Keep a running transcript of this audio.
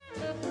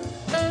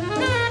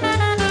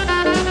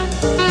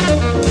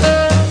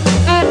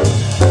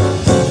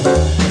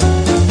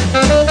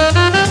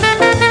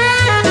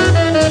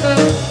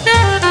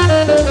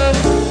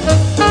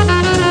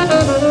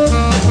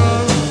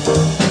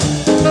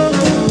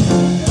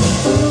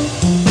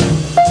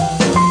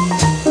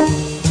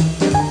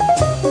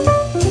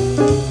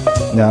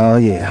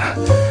yeah.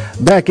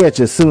 Back at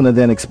you sooner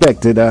than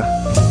expected.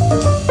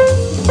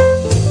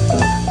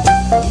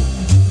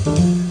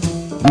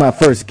 My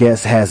first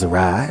guest has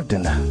arrived,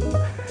 and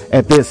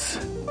at this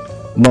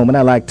moment,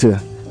 I'd like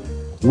to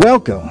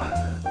welcome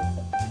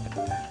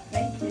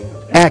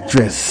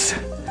actress,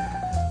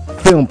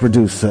 film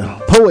producer,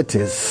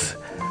 poetess,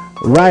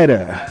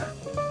 writer,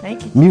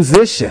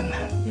 musician,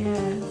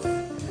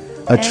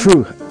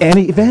 an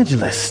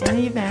evangelist,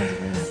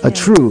 a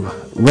true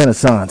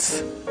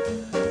Renaissance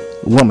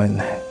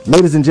woman.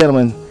 Ladies and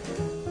gentlemen,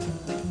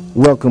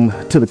 welcome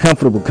to the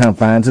comfortable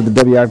confines of the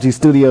WRFG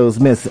studios,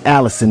 Miss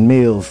Alison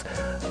Mills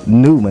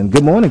Newman.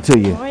 Good morning to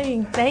you. Good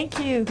morning.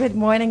 Thank you. Good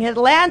morning,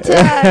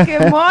 Atlanta.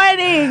 Good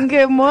morning.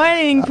 Good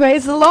morning.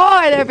 Praise the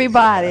Lord,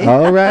 everybody.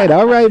 All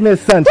right,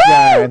 Miss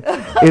Sunshine.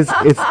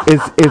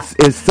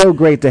 It's so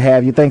great to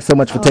have you. Thanks so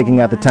much for taking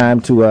out the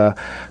time to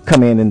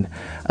come in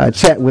and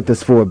chat with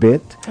us for a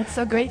bit. It's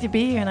so great to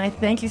be here, and I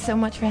thank you so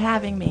much for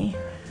having me.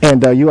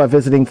 And you are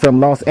visiting from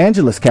Los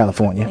Angeles,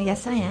 California.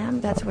 Yes, I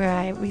am. That's where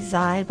I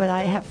reside, but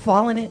I have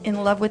fallen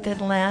in love with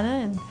Atlanta,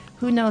 and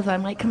who knows, I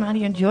might come out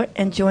here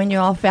and join you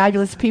all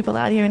fabulous people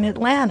out here in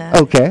Atlanta.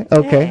 Okay.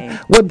 Yay.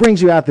 What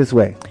brings you out this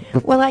way?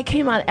 Well, I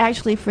came out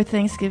actually for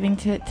Thanksgiving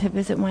to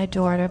visit my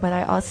daughter, but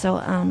I also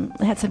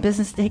had some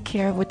business to take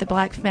care of with the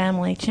Black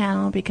Family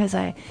Channel because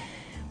I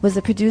was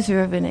a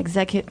producer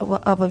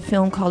of a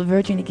film called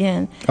Virgin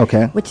Again,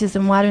 which is a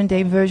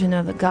modern-day version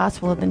of the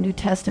Gospel of the New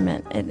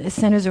Testament. It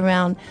centers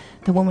around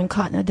the woman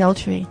caught in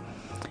adultery.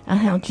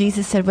 How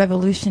Jesus said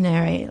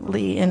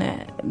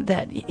revolutionarily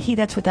that he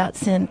that's without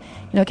sin,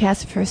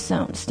 cast the first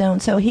stone.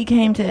 So he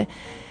came to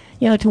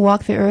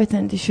walk the earth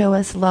and to show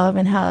us love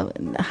and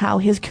how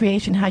his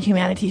creation, how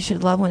humanity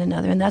should love one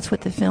another, and that's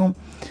what the film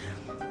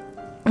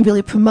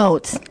really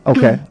promotes.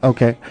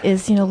 Okay.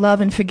 Is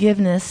love and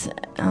forgiveness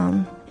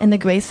and the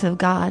grace of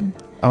God.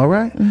 All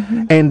right.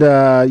 Mm-hmm. And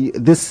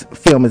this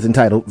film is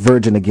entitled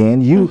Virgin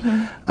Again. You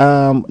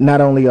not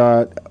only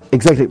are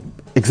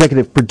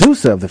executive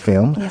producer of the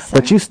film,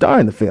 but you star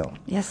in the film.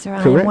 Yes, sir.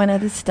 Correct? I'm one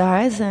of the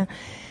stars.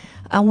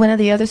 One of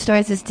the other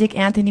stars is Dick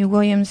Anthony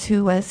Williams,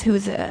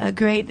 who's a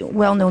great,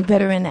 well-known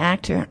veteran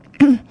actor,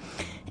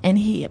 and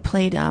he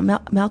played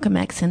Malcolm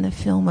X in the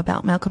film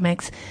about Malcolm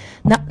X,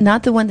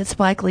 not the one that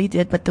Spike Lee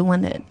did, but the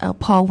one that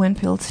Paul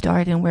Winfield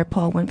starred in, where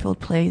Paul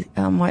Winfield plays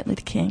Martin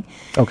Luther King.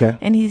 Okay.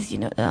 And he's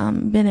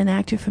been an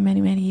actor for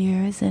many, many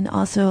years, and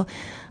also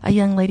a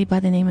young lady by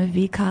the name of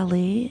V.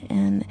 Kali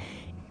and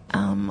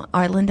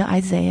Arlinda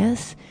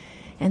Isaias,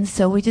 and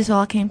so we just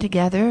all came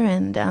together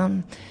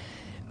and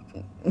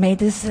made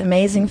this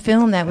amazing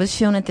film that was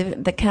shown at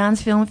the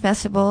Cannes Film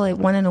Festival. It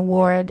won an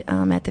award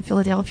at the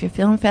Philadelphia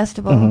Film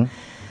Festival.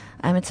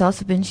 Mm-hmm. It's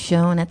also been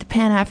shown at the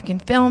Pan-African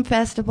Film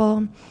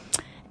Festival,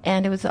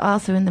 and it was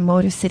also in the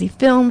Motor City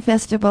Film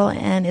Festival.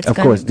 And it's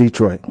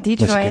Detroit,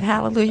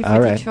 hallelujah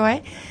for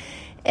Detroit.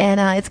 And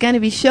it's going to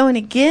be shown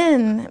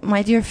again,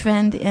 my dear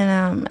friend,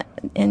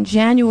 in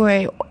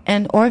January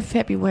or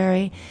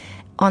February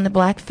on the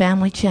Black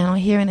Family Channel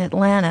here in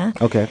Atlanta.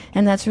 Okay.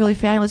 And that's really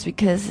fabulous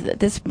because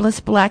this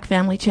Black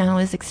Family Channel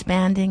is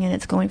expanding and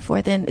it's going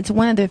forth. And it's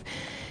one of the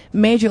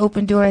major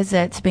open doors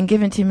that's been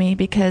given to me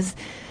because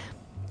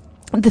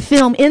in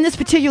this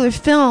particular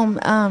film,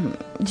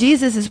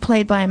 Jesus is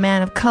played by a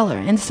man of color.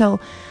 And so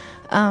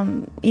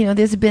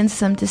there's been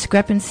some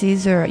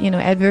discrepancies or,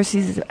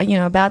 adversities,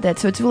 about that.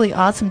 So it's really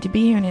awesome to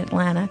be here in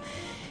Atlanta,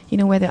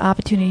 where the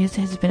opportunity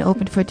has been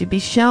opened for it to be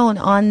shown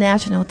on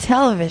national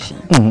television.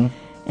 Mm-hmm.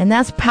 And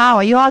that's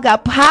power. You all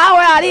got power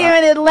out here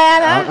in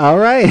Atlanta. All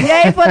right.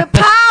 Yay for the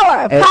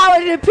power. Power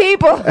to the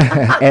people.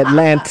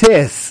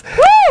 Atlantis.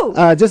 Woo!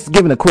 Just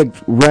giving a quick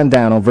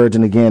rundown on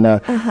Virgin Again.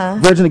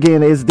 Virgin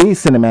Again is the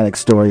cinematic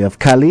story of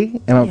Kali,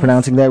 am I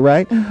pronouncing that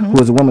right? Mm-hmm.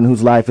 Who is a woman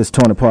whose life is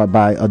torn apart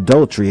by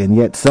adultery and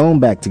yet sewn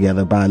back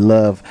together by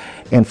love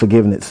and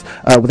forgiveness.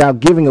 Without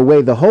giving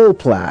away the whole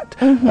plot,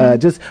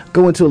 just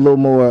go into a little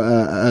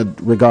more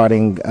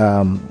regarding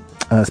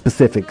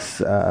specifics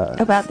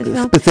about the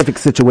film, specific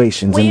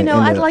situations in the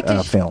I'd like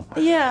to film.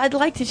 I'd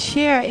like to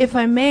share, if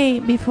I may,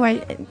 before I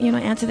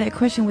answer that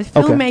question, with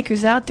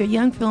filmmakers out there,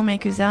 young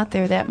filmmakers out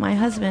there, that my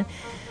husband,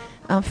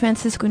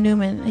 Francisco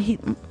Newman, he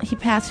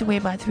passed away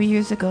about 3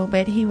 years ago,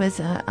 but he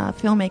was a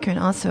filmmaker and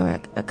also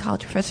a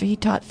college professor. He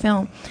taught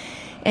film,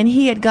 and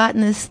he had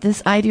gotten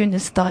this idea and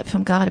this thought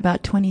from God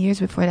about 20 years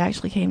before it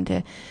actually came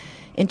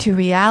into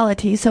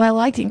reality. So I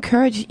like to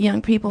encourage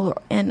young people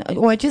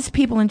or just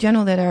people in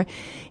general that are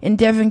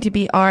endeavoring to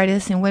be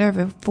artists in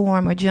whatever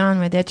form or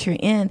genre that you're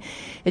in,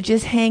 to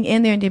just hang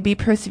in there and to be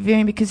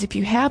persevering, because if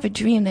you have a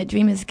dream, that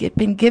dream has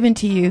been given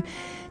to you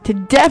to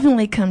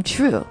definitely come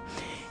true.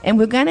 And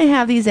we're going to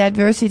have these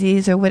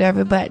adversities or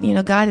whatever, but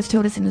God has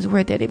told us in his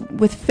word that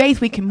with faith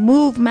we can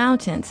move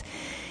mountains.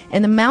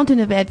 And the mountain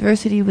of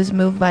adversity was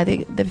moved by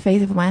the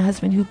faith of my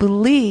husband, who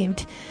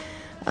believed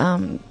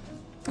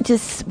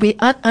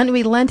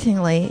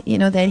unrelentingly,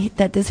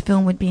 that this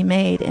film would be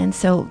made. And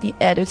so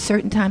at a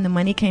certain time, the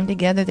money came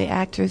together, the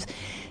actors,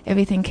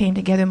 everything came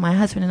together. My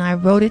husband and I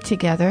wrote it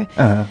together.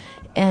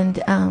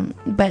 And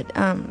but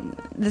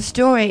the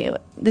story,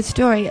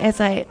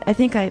 as I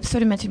think I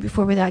sort of mentioned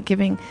before, without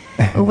giving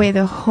away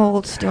the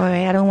whole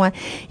story, I don't want,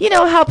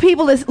 how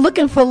people is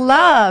looking for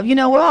love.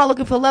 We're all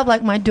looking for love.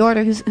 Like my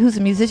daughter, who's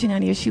a musician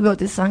out here, she wrote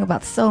this song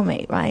about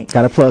soulmate, right?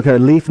 Got to plug her,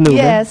 Leaf Newman.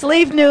 Yes,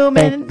 Leaf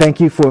Newman. Thank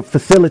you for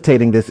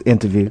facilitating this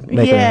interview,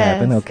 making it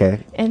happen.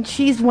 Okay. And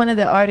she's one of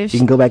the artists. You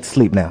can go back to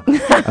sleep now.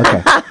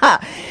 Okay.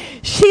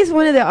 She's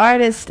one of the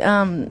artists,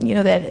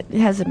 that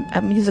has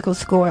a musical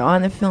score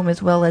on the film,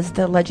 as well as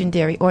the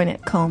legendary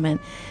Ornette Coleman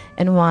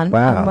and Ron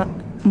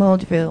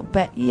Muldrew.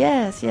 But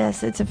yes,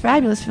 it's a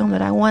fabulous film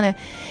that I want to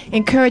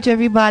encourage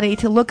everybody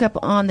to look up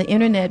on the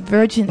internet,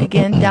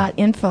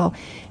 virginagain.info,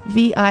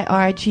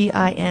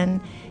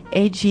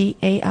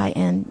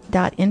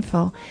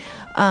 virginagain.info.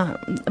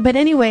 But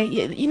anyway,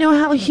 you know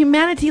how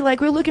humanity, like,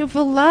 we're looking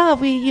for love.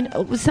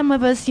 Some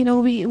of us,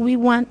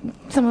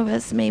 some of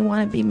us may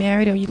want to be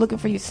married, or you're looking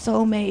for your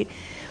soulmate,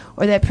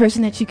 or that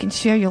person that you can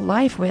share your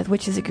life with,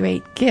 which is a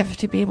great gift,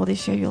 to be able to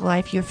share your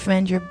life, your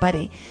friend, your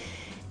buddy.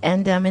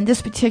 And in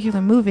this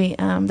particular movie,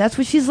 that's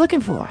what she's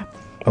looking for.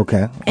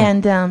 Okay.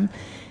 And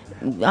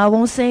I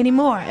won't say any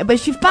more, but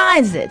she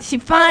finds it.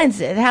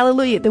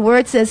 Hallelujah. The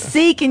word says,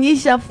 seek and ye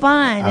shall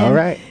find. All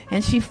right.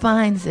 And she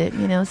finds it,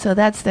 so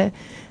that's the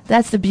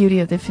beauty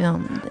of the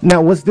film.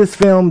 Now, was this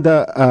filmed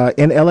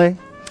in L.A.?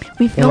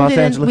 We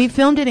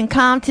filmed it in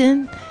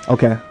Compton.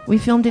 Okay. We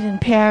filmed it in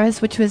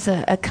Paris, which was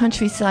a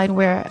countryside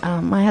where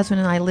my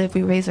husband and I live.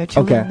 We raise our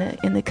children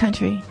in the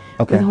country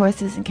with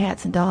horses and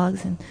cats and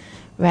dogs and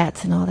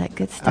rats and all that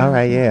good stuff. All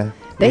right, yeah.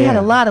 They had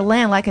a lot of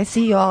land, like I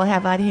see you all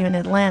have out here in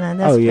Atlanta, and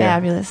that's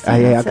fabulous.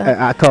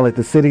 I call it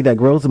the city that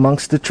grows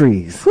amongst the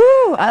trees.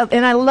 Woo!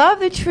 And I love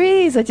the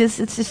trees. It's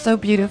just so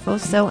beautiful.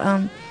 So,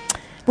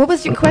 what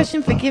was your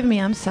question? Forgive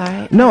me, I'm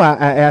sorry. No, I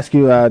asked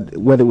you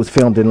whether it was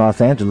filmed in Los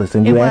Angeles,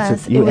 and you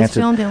answered. It was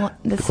filmed in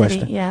the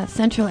city, question.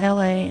 Central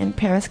LA and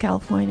Paris,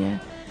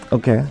 California.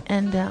 Okay.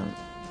 And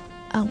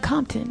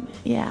Compton,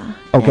 yeah.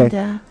 Okay.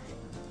 And,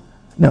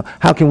 no,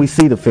 how can we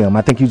see the film?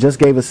 I think you just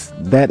gave us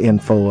that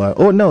info.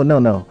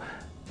 No.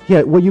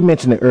 Yeah, well, you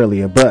mentioned it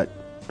earlier, but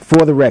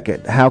for the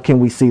record, how can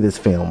we see this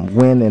film?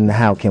 When and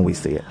how can we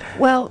see it?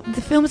 Well,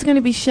 the film is going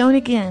to be shown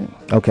again.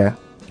 Okay.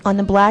 On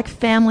the Black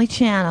Family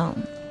Channel,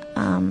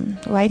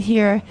 right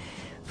here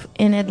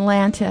in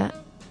Atlanta,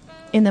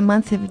 in the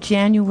month of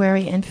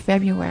January and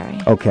February.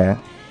 Okay.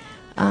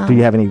 Do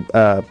you have any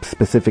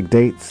specific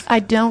dates? I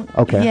don't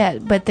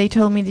yet, but they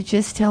told me to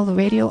just tell the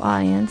radio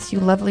audience, you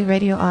lovely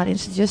radio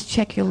audience, to just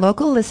check your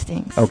local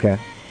listings. Okay.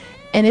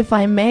 And if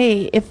I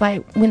may,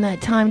 when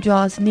that time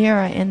draws nearer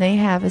and they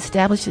have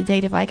established a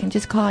date, if I can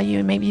just call you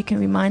and maybe you can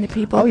remind the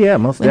people. Oh, yeah,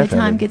 most when definitely.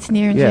 When the time gets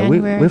near in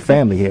January. We're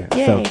family here,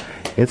 so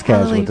it's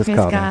casual. Just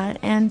call God.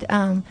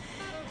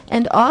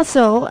 And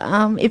also,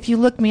 if you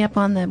look me up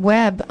on the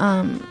web,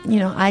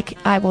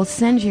 I will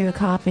send you a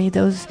copy.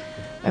 Those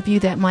of you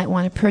that might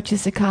want to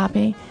purchase a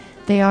copy,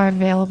 they are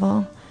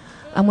available.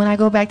 When I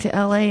go back to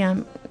L.A.,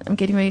 I'm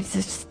getting ready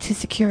to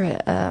secure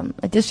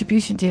a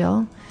distribution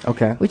deal.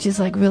 Okay. Which is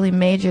like really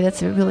major.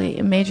 That's a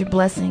major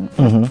blessing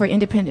for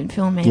independent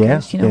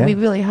filmmakers. We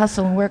really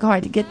hustle and work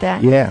hard to get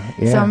that. Yeah.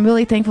 So I'm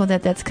really thankful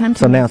that that's come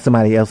to me. So now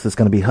somebody else is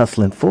going to be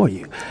hustling for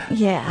you.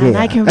 Yeah, and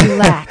I can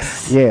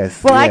relax.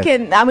 Yes. Well,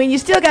 I mean, you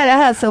still got to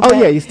hustle.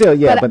 You still,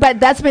 But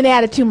that's been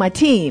added to my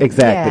team.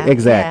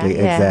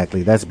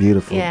 Exactly. That's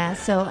beautiful. Yeah,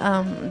 so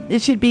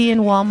it should be in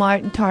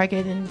Walmart and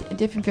Target and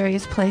different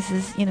various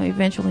places,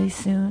 eventually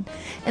soon.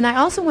 And I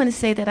also want to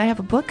say that I have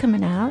a book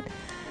coming out.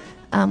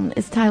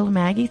 It's titled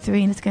Maggie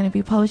 3, and it's going to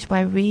be published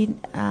by Reed,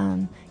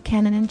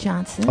 Cannon and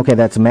Johnson. Okay,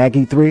 that's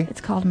Maggie 3?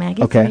 It's called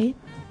Maggie 3.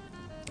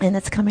 And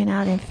it's coming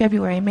out in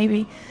February.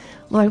 Maybe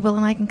Lord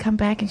willing, I can come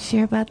back and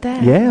share about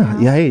that. Yeah,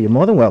 hey, you're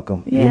more than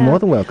welcome. Yeah. You're more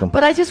than welcome.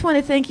 But I just want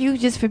to thank you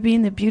just for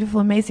being the beautiful,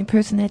 amazing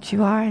person that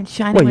you are and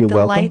shining with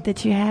the light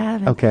that you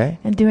have.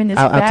 And doing this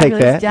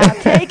fabulous job.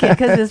 Take it,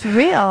 because it's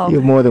real.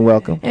 You're more than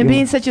welcome. And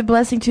being such a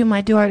blessing to my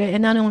daughter,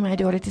 and not only my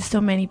daughter, to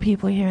so many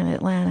people here in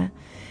Atlanta.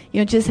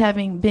 Just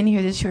having been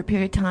here this short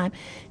period of time,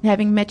 and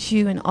having met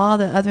you and all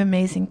the other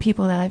amazing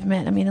people that I've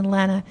met. I mean,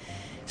 Atlanta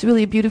is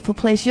really a beautiful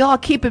place. Y'all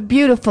keep it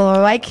beautiful,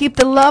 all right? Keep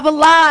the love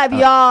alive,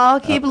 y'all.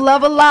 Keep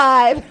love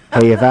alive.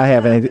 Hey, if I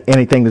have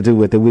anything to do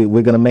with it,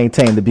 we're going to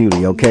maintain the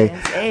beauty, okay?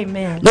 Yes,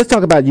 amen. Let's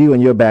talk about you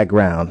and your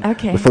background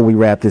before we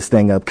wrap this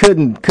thing up.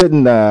 Couldn't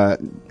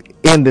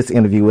end this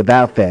interview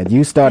without that.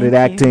 You started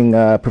acting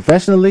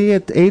professionally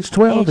at age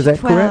 12, is that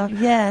 12,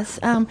 correct? Yes.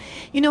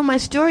 My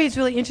story is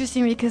really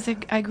interesting because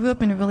I grew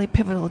up in a really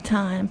pivotal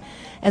time,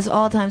 as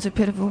all times are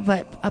pivotal.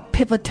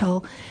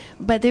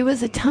 But there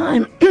was a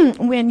time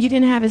when you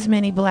didn't have as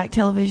many black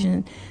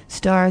television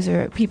stars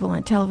or people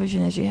on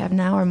television as you have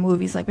now, or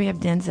movies like we have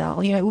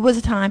Denzel. It was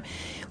a time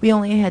we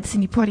only had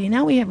Sidney Poitier.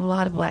 Now we have a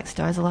lot of black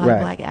stars, a lot of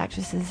black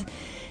actresses.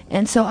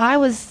 And so I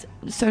was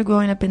sort of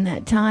growing up in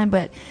that time,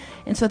 but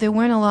And so there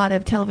weren't a lot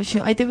of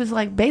television. There was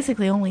like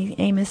basically only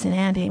Amos and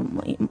Andy.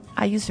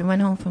 I used to run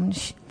home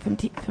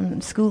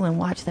from school and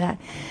watch that.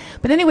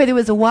 But anyway, there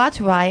was a watch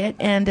riot,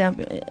 and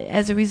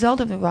as a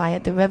result of the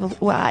riot,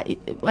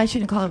 I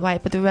shouldn't call it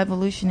riot, but the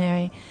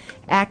revolutionary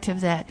act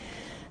of that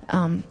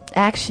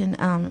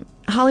action,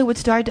 Hollywood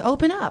started to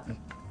open up.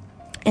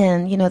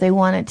 And, they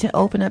wanted to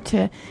open up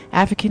to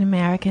African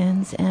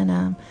Americans,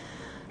 and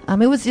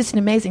it was just an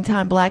amazing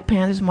time. Black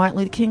Panthers, Martin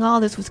Luther King, all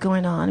this was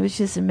going on. It was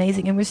just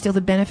amazing, and we're still the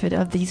benefit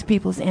of these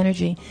people's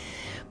energy.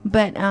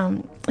 But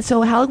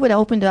so Hollywood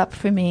opened up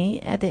for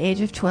me at the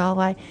age of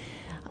 12.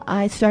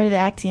 I started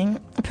acting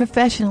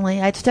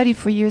professionally. I'd studied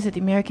for years at the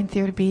American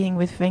Theater Being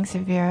with Frank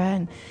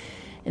Cervera,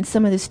 and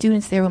some of the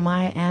students there were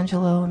Maya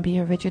Angelou and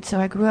Bea Richards. So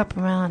I grew up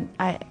around,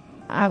 I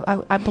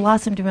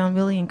blossomed around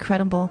really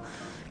incredible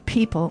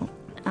people.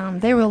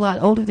 They were a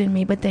lot older than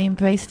me, but they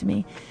embraced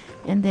me,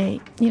 and they,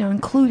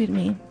 included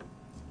me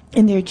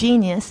in their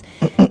genius.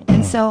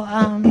 And so,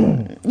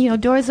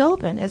 doors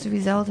opened as a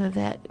result of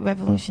that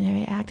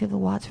revolutionary act of the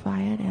Watts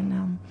riot.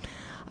 And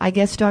I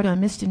guest starred on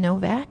Mr.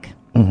 Novak.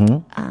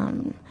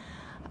 Mm-hmm.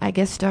 I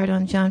guest starred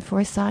on John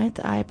Forsythe.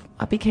 I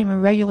became a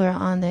regular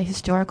on the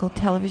historical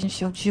television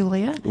show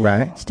Julia,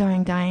 right,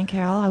 starring Diane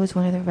Carroll. I was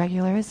one of the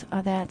regulars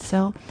of that.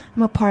 So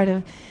I'm a part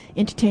of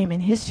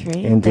entertainment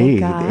history. Indeed,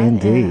 thank God.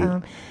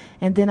 indeed.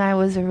 And then I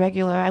was a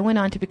regular. I went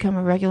on to become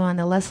a regular on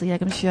the Leslie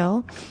Eggum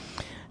Show,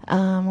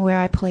 where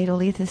I played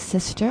Oletha's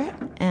sister.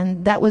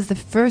 And that was the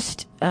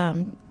first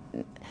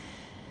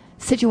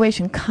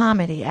situation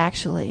comedy,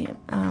 actually.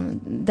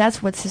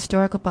 That's what's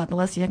historical about the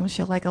Leslie Eggum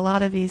Show. Like a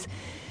lot of these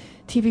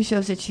TV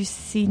shows that you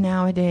see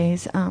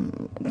nowadays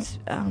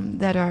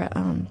that are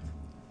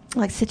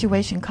like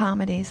situation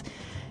comedies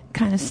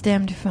kind of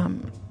stemmed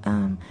from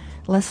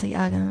Leslie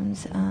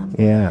Uggams,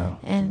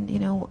 and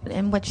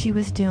and what she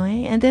was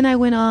doing. And then I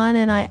went on,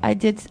 and I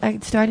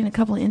starred in a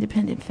couple of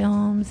independent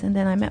films, and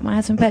then I met my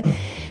husband. But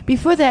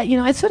before that,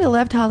 I sort of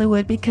left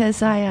Hollywood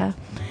because I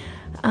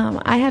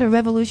had a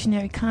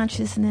revolutionary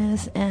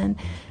consciousness, and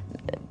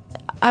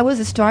I was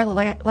a star.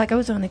 Like I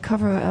was on the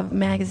cover of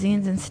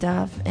magazines and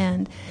stuff,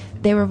 and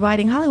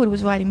Hollywood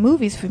was writing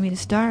movies for me to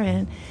star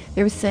in.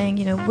 They were saying,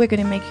 we're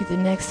going to make you the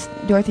next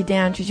Dorothy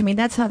Dandridge. I mean,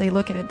 that's how they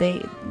look at it. They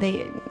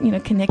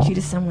connect you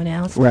to someone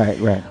else. Right.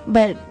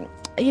 But,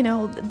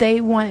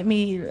 they wanted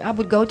me, I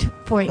would go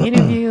for an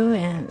interview,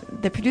 and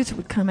the producer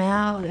would come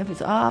out of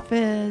his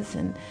office,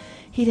 and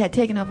he had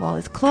taken off all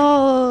his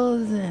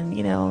clothes, and,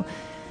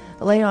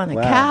 lay on the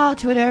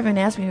couch, whatever, and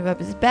asked me to rub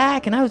his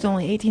back. And I was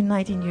only 18,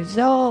 19 years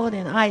old,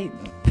 and I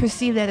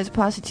perceived that as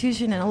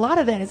prostitution, and a lot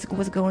of that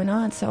was going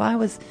on. So I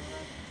was,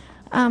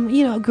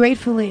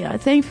 thankfully, I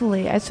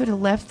sort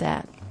of left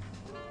that.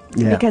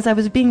 Yeah. Because I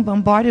was being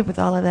bombarded with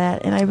all of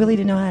that, and I really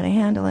didn't know how to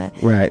handle it.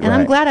 Right. And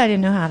I'm glad I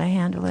didn't know how to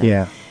handle it.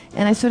 Yeah.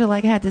 And I sort of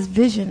had this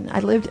vision.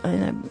 I lived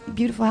in a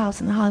beautiful house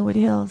in the Hollywood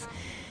Hills,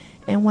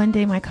 and one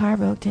day my car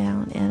broke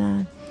down,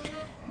 and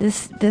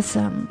this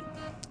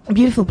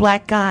beautiful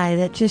black guy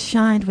that just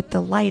shined with the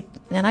light,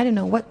 and I didn't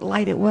know what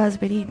light it was,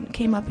 but he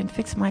came up and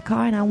fixed my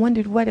car, and I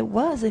wondered what it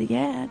was that he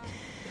had.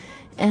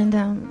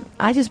 And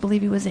I just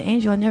believe he was an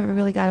angel. I never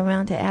really got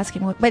around to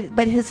asking what,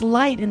 but his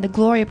light and the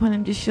glory upon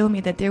him just showed me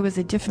that there was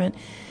a different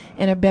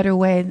and a better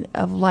way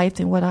of life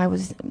than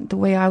the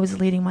way I was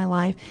leading my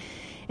life.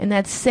 And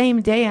that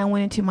same day, I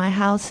went into my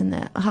house in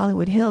the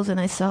Hollywood Hills, and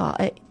I saw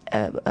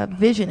a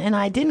vision, and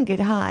I didn't get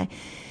high,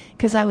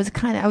 because I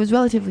was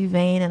relatively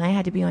vain, and I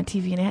had to be on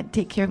TV, and I had to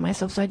take care of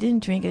myself, so I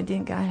didn't drink and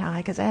didn't get high,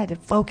 because I had to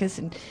focus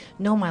and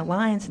know my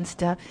lines and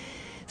stuff.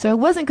 So it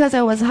wasn't because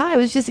I was high. It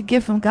was just a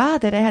gift from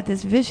God that I had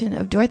this vision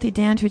of Dorothy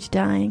Dandridge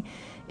dying,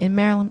 and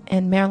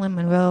Marilyn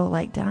Monroe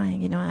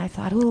dying. And I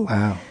thought,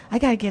 wow, I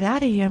got to get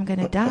out of here. I'm going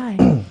to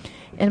die.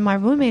 And my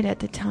roommate at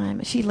the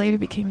time, she later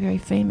became very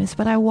famous,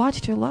 but I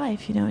watched her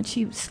life, and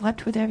she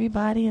slept with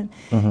everybody, and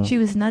she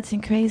was nuts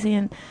and crazy,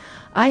 and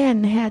I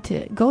hadn't had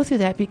to go through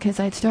that because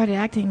I'd started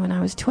acting when I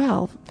was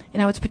 12,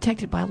 and I was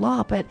protected by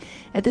law. But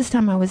at this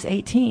time, I was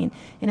 18,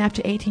 and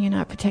after 18, you're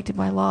not protected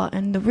by law,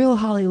 and the real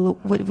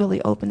Hollywood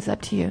really opens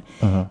up to you.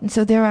 And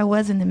so there I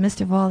was in the midst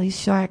of all these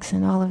sharks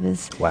and all of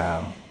this,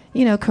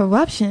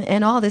 corruption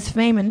and all this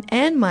fame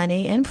and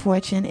money and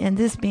fortune, and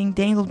this being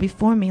dangled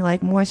before me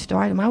like more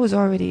stardom. I was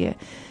already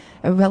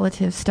a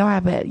relative star,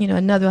 but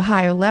another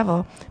higher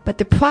level. But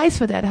the price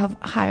for that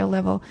higher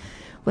level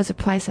was a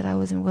price that I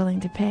wasn't willing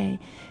to pay.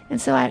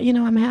 And so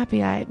I'm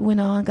happy. I went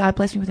on. God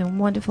blessed me with a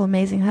wonderful,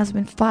 amazing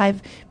husband,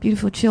 5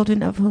 beautiful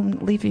children, of whom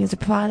Leafy is a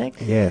product.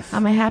 Yes.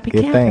 I'm a happy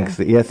camper. Thanks.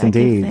 Yes,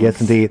 indeed.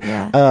 Yes, indeed.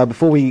 Yeah.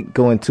 Before we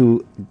go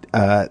into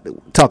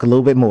talk a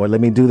little bit more,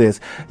 let me do this.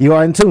 You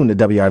are in tune to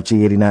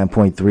WRFG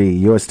 89.3,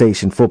 your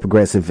station for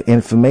progressive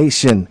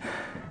information.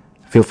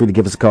 Feel free to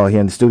give us a call here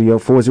in the studio,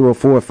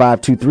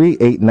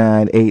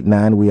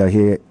 404-523-8989. We are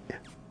here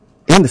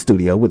in the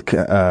studio with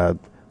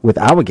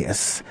our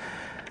guests,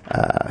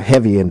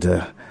 heavy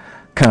into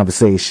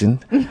conversation.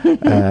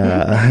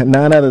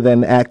 None other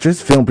than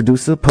actress, film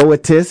producer,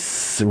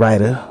 poetess,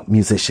 writer,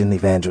 musician,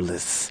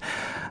 evangelist,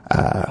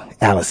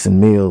 Alison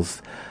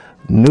Mills.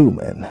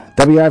 Newman,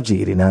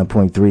 WRFG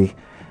 89.3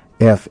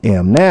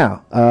 FM.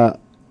 Now,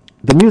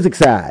 the music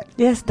side.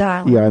 Yes,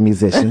 darling. You are a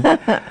musician.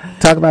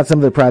 Talk about some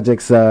of the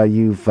projects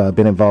you've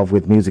been involved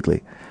with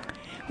musically.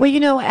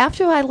 Well,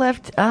 after I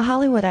left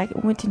Hollywood, I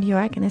went to New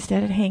York and I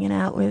started hanging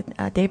out with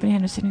David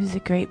Henderson, who's a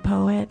great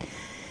poet,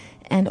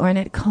 and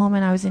Ornette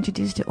Coleman. I was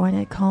introduced to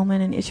Ornette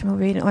Coleman and Ishmael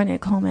Reed. And Ornette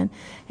Coleman,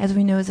 as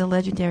we know, is a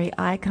legendary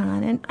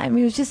icon. And I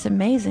mean, it was just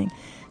amazing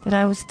that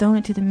I was thrown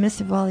into the midst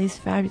of all these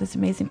fabulous,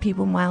 amazing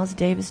people, Miles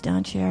Davis,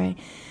 Don Cherry,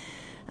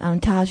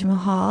 Taj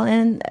Mahal.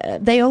 And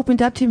they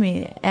opened up to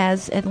me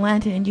as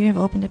Atlanta and you have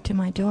opened up to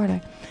my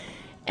daughter.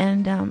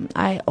 And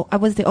I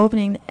was the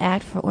opening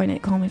act for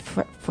Ornette Coleman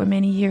for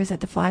many years at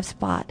the 5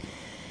 Spot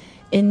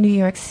in New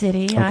York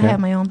City. Okay. I had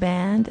my own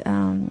band,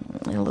 a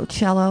little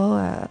cello,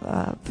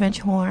 a French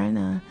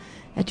horn,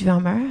 a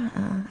drummer.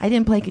 I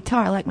didn't play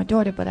guitar like my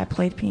daughter, but I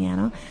played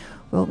piano,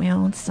 wrote my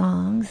own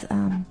songs.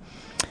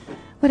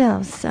 What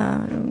else?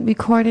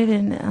 Recorded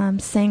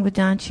and sang with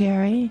Don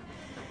Cherry.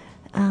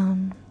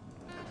 And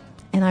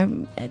I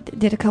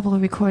did a couple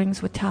of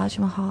recordings with Taj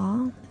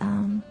Mahal.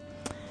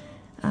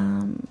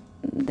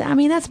 I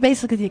mean, that's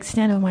basically the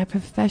extent of my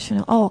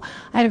professional. Oh,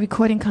 I had a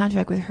recording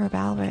contract with Herb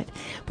Alpert.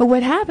 But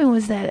what happened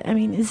was that, I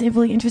mean, it's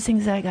really interesting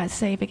is that I got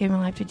saved. I gave my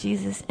life to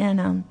Jesus.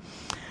 And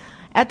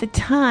at the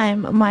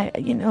time, I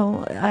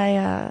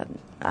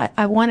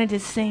wanted to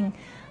sing.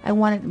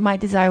 My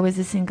desire was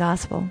to sing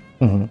gospel.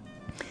 Mm-hmm.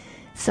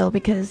 So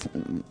because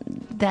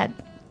that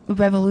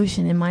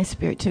revolution in my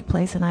spirit took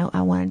place and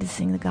I wanted to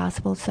sing the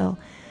gospel. So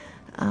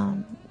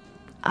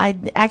I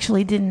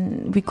actually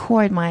didn't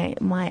record my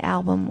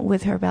album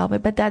with Herb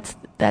Alpert, but that's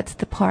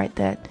the part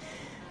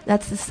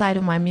that's the side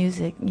of my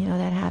music,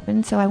 that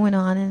happened. So I went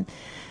on,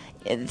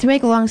 and to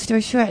make a long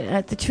story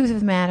short, the truth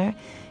of the matter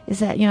is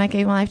that, I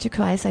gave my life to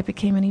Christ. I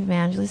became an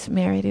evangelist,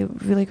 married a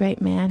really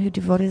great man who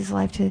devoted his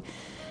life to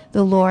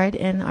the Lord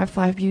and our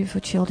 5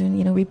 beautiful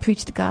children. We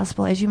preach the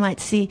gospel. As you might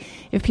see,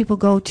 if people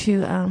go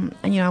to our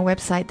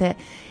website, that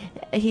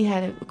he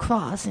had a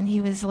cross and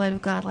he was led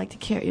of God, like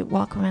to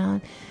walk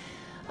around.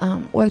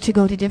 Or to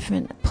go to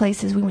different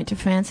places. We went to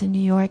France and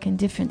New York and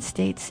different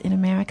states in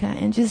America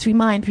and just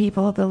remind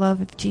people of the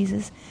love of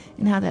Jesus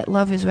and how that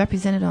love is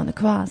represented on the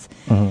cross.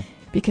 Mm-hmm.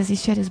 Because he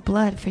shed his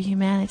blood for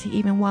humanity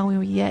even while we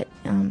were yet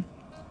in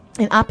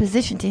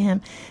opposition to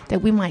him,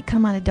 that we might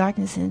come out of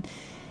darkness and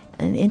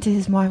into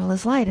his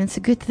marvelous light. And it's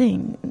a good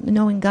thing.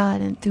 Knowing God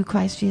and through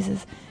Christ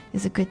Jesus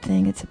is a good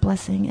thing. It's a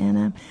blessing.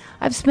 And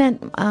I've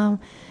spent... I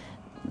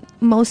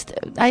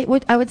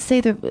would say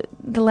the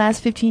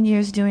last 15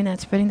 years doing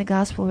that, spreading the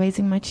gospel,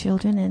 raising my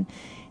children, and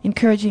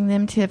encouraging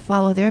them to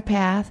follow their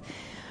path,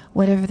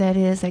 whatever that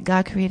is that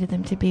God created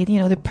them to be.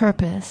 The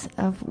purpose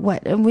of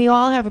what, and we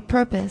all have a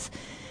purpose.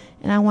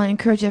 And I want to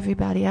encourage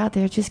everybody out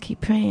there, just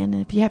keep praying.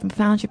 And if you haven't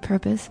found your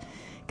purpose,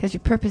 because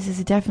your purpose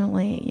is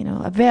definitely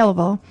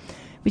available,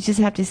 we just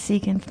have to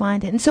seek and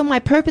find it. And so my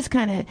purpose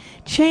kind of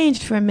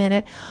changed for a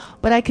minute,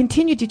 but I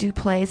continued to do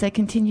plays. I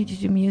continued to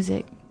do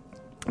music.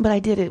 But I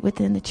did it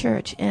within the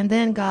church. And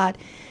then God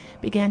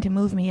began to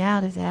move me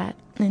out of that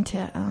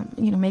into,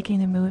 making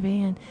the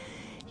movie and,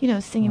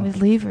 singing with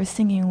Lever,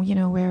 singing,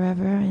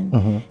 wherever,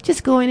 and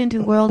just going into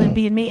the world and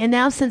being me. And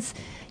now since,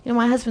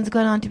 my husband's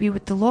gone on to be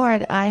with the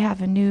Lord, I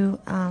have a new,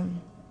 a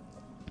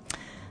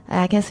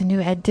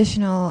new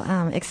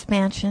additional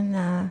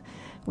expansion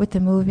with the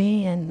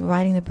movie and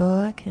writing the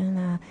book.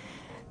 And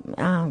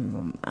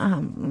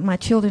my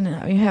children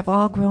have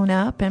all grown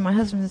up, and my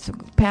husband has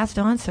passed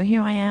on, so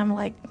here I am,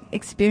 like,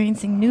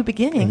 experiencing new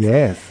beginnings.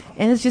 Yes.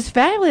 And it's just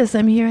fabulous.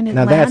 I'm here in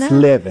Atlanta. Now that's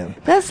living.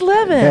 That's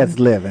living. That's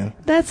living.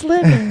 That's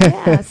living,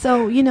 yeah.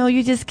 So,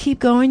 you just keep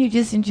going. You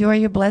just enjoy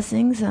your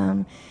blessings.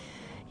 What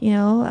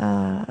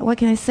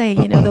can I say?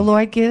 The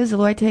Lord gives, the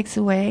Lord takes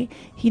away.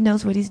 He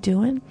knows what he's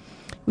doing.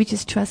 We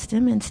just trust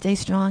him and stay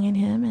strong in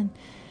him. And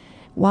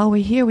while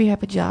we're here, we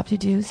have a job to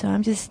do, so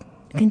I'm just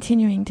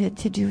continuing to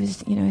do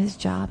his his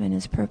job and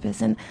his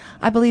purpose. And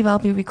I believe I'll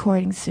be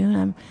recording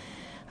soon.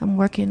 I'm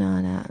working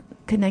on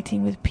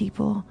connecting with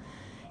people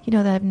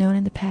that I've known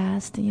in the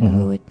past,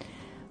 who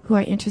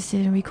are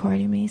interested in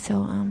recording me.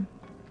 So I'm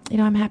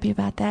happy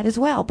about that as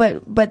well.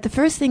 But the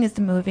first thing is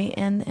the movie,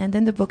 and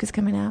then the book is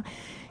coming out.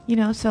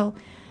 So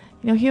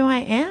here I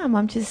am.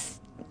 I'm just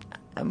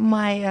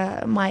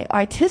my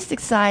artistic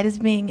side is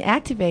being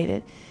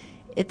activated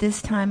at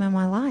this time in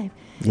my life.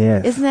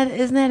 Yes.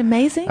 Isn't that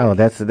amazing? Oh,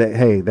 that's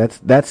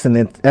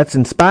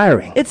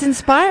inspiring. It's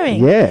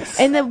inspiring. Yes.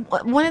 And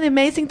one of the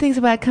amazing things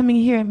about coming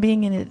here and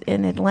being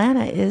in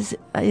Atlanta is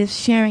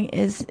sharing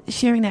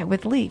that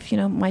with Leaf.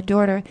 My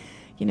daughter,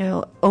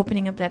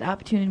 opening up that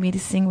opportunity to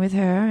sing with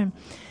her,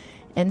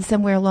 and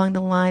somewhere along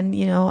the line,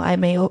 I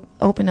may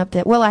open up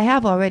that. Well, I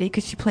have already,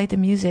 because she played the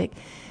music,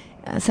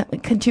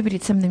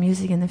 contributed some of the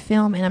music in the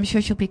film, and I'm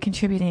sure she'll be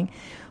contributing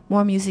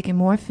more music and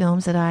more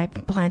films that I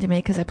plan to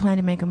make, because I plan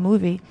to make a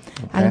movie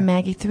out of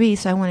Maggie 3.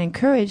 So I want to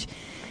encourage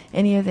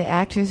any of the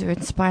actors or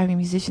inspiring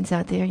musicians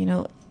out there,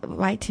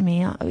 write to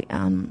me.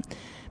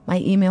 My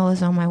email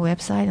is on my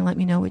website, and let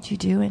me know what you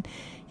do. And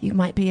you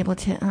might be able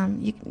to,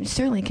 you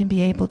certainly can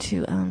be able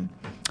to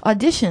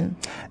audition.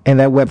 And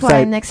that website, for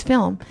our next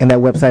film. And that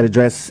website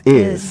address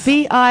is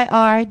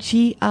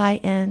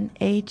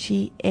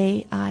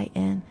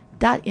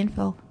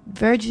virginagan.info,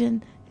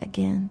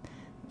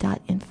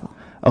 virginagain.info.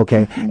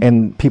 Okay,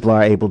 and people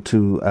are able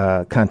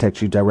to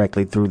contact you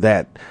directly through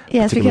that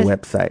particular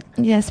website.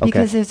 Yes,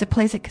 because there's a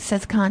place that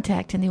says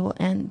contact,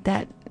 and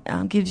that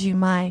gives you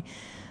my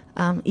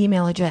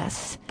email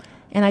address.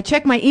 And I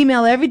check my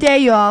email every day,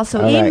 y'all,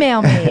 so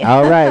email me.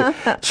 All right.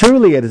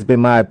 Truly, it has been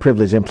my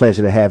privilege and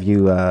pleasure to have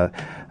you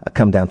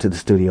come down to the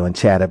studio and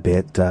chat a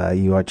bit.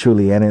 You are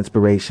truly an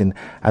inspiration.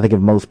 I think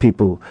of most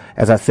people,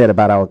 as I said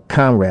about our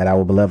comrade,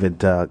 our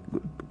beloved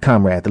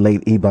comrade, the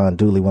late Ebon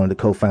Dooley, one of the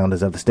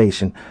co-founders of the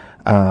station.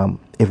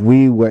 If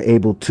we were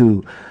able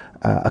to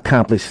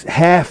accomplish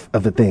half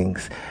of the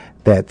things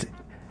that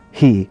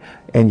he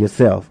and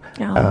yourself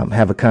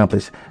have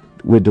accomplished,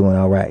 we're doing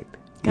all right.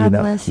 God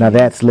bless you. Now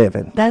that's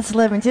living. That's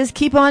living. Just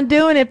keep on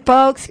doing it,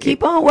 folks.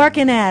 Keep on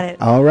working at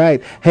it. All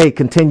right. Hey,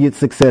 continued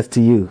success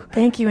to you.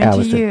 Thank you, and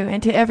Alison. to you,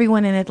 and to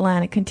everyone in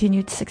Atlanta.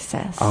 Continued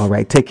success. All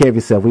right. Take care of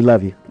yourself. We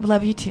love you.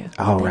 Love you too.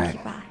 All Thank right.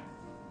 You. Bye.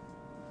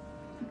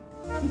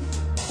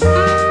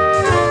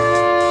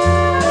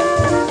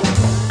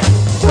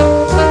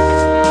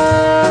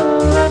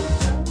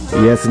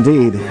 Yes,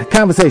 indeed.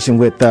 Conversation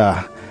with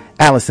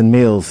Alison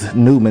Mills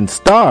Newman,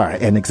 star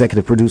and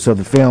executive producer of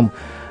the film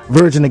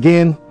Virgin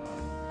Again.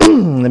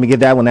 Let me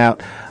get that one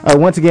out.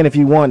 Once again, if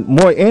you want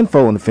more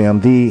info on the film,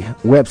 the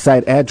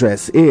website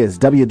address is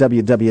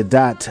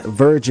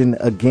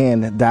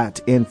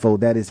www.virginagain.info.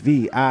 That is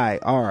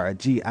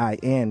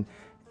VIRGINAGAI.